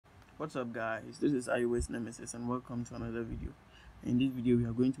What's up guys, this is iOS Nemesis and welcome to another video. In this video we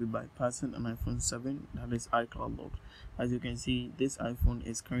are going to be bypassing an iPhone 7 that is iCloud locked. As you can see, this iPhone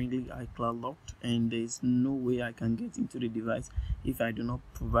is currently iCloud locked and there is no way I can get into the device if I do not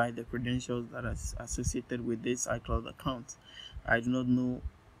provide the credentials that are associated with this iCloud account. I do not know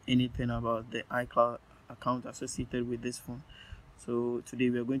anything about the iCloud account associated with this phone, so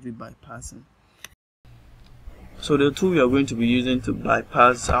today we are going to be bypassing. So the tool we are going to be using to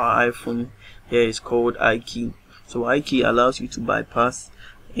bypass our iPhone here is called iKey. So iKey allows you to bypass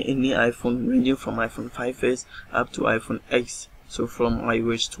any iPhone ranging from iPhone 5s up to iPhone X. So from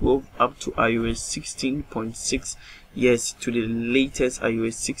iOS 12 up to iOS 16.6, yes, to the latest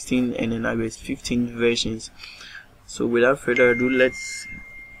iOS 16 and then iOS 15 versions. So without further ado, let's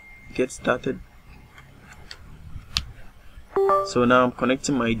get started. So now I'm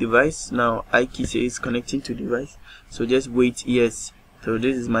connecting my device. Now iKey says connecting to device, so just wait. Yes, so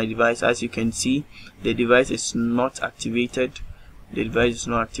this is my device. As you can see, the device is not activated.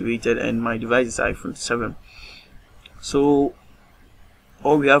 And my device is iPhone 7. So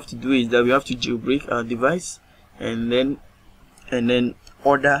all we have to do is that we have to jailbreak our device and then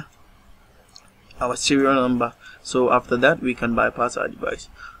order our serial number. So after that we can bypass our device.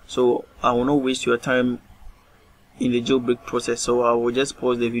 So I will not waste your time in the jailbreak process, so I will just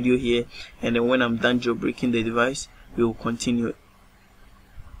pause the video here, and then when I'm done jailbreaking the device we will continue.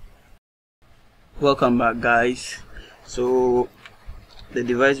 Welcome back guys. So the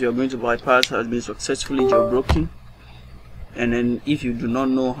device we are going to bypass has been successfully jailbroken, and then if you do not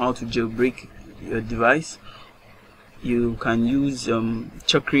know how to jailbreak your device, you can use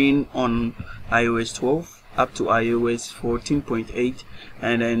checkering on iOS 12 up to iOS 14.8,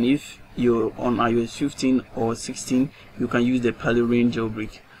 and then if you're on iOS 15 or 16, you can use the Pellerin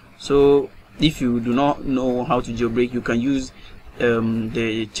jailbreak. So if you do not know how to jailbreak, you can use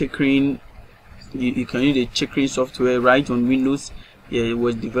the checkering. You can use the checkering software right on Windows. Yeah, it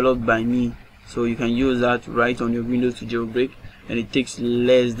was developed by me, so you can use that right on your Windows to jailbreak, and it takes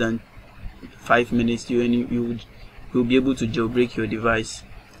less than 5 minutes. You'll be able to jailbreak your device.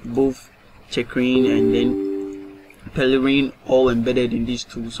 Both checkering and then Pellerin all embedded in this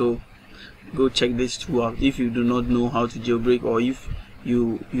tool. So go check this tool out if you do not know how to jailbreak, or if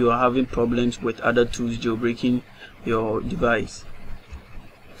you are having problems with other tools jailbreaking your device.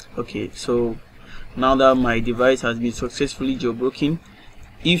 Okay, so now that my device has been successfully jailbroken,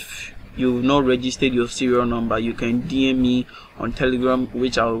 if you've not registered your serial number, you can DM me on Telegram,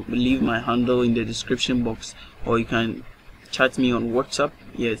 which I'll leave my handle in the description box, or you can chat me on WhatsApp.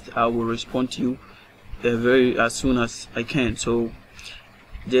 Yes, I will respond to you as soon as I can. So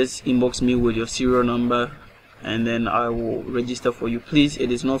just inbox me with your serial number and then I will register for you. Please,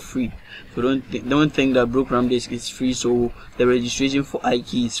 it is not free, so don't think that Broke Ram Disk is free, so the registration for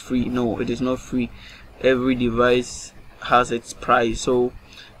iKey is free. No, it is not free. Every device has its price, so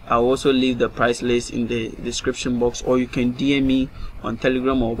I'll also leave the price list in the description box, or you can DM me on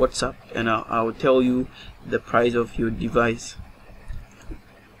Telegram or WhatsApp and I'll tell you the price of your device.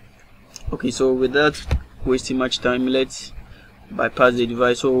 Okay, so without wasting much time, let's bypass the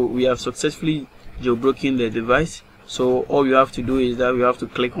device. So we have successfully jailbroken the device, so all you have to do is that we have to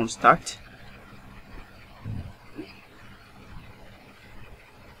click on start.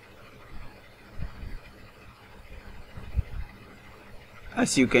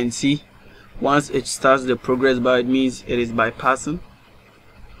 As you can see, once it starts the progress bar, it means it is bypassing,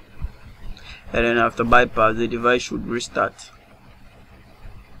 and then after bypass the device should restart.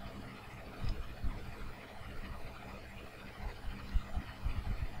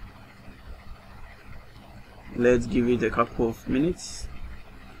 Let's give it a couple of minutes,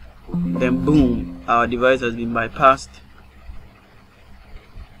 then boom, our device has been bypassed,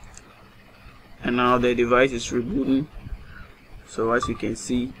 and now the device is rebooting. So as you can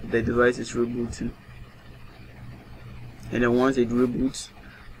see, the device is rebooting, and then once it reboots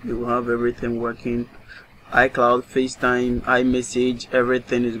you will have everything working. iCloud, FaceTime, iMessage,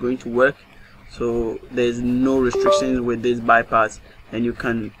 everything is going to work, so there's no restrictions with this bypass, and you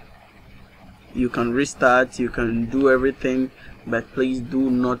can restart, you can do everything, but please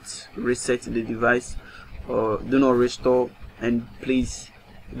do not reset the device, or do not restore, and please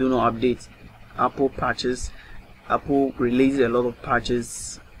do not update. Apple releases a lot of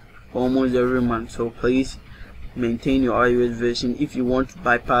patches almost every month, so please maintain your iOS version. If you want to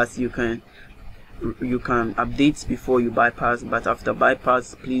bypass, you can update before you bypass, but after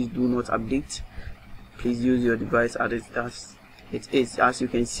bypass please do not update. Please use your device as it is. As you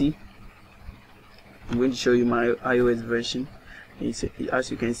can see, I'm going to show you my iOS version.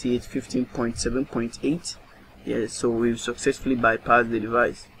 As you can see, it's 15.7.8. Yes, so we've successfully bypassed the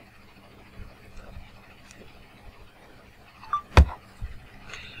device.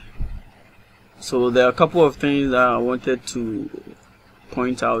 So there are a couple of things that I wanted to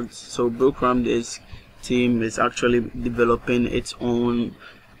point out. So Brokeram, this team is actually developing its own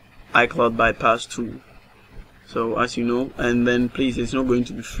iCloud bypass tool, so as you know, and then please, it's not going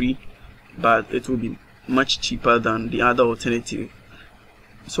to be free, but it will be much cheaper than the other alternative.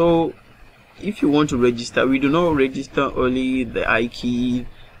 So if you want to register, we do not register only the iKey,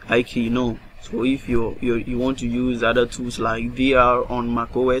 no. So if you want to use other tools like VR on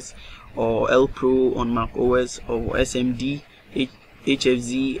macOS, or L Pro on macOS, or SMD,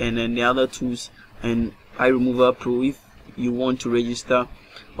 HFZ, and then the other tools, and iRemover Pro, if you want to register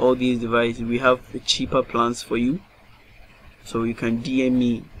all these devices, we have cheaper plans for you. So you can DM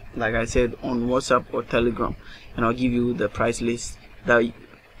me, like I said, on WhatsApp or Telegram, and I'll give you the price list that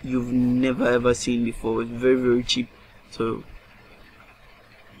you've never ever seen before. It's very, very cheap. So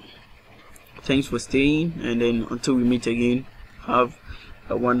thanks for staying, and then until we meet again, have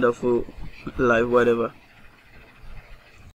a wonderful life, whatever.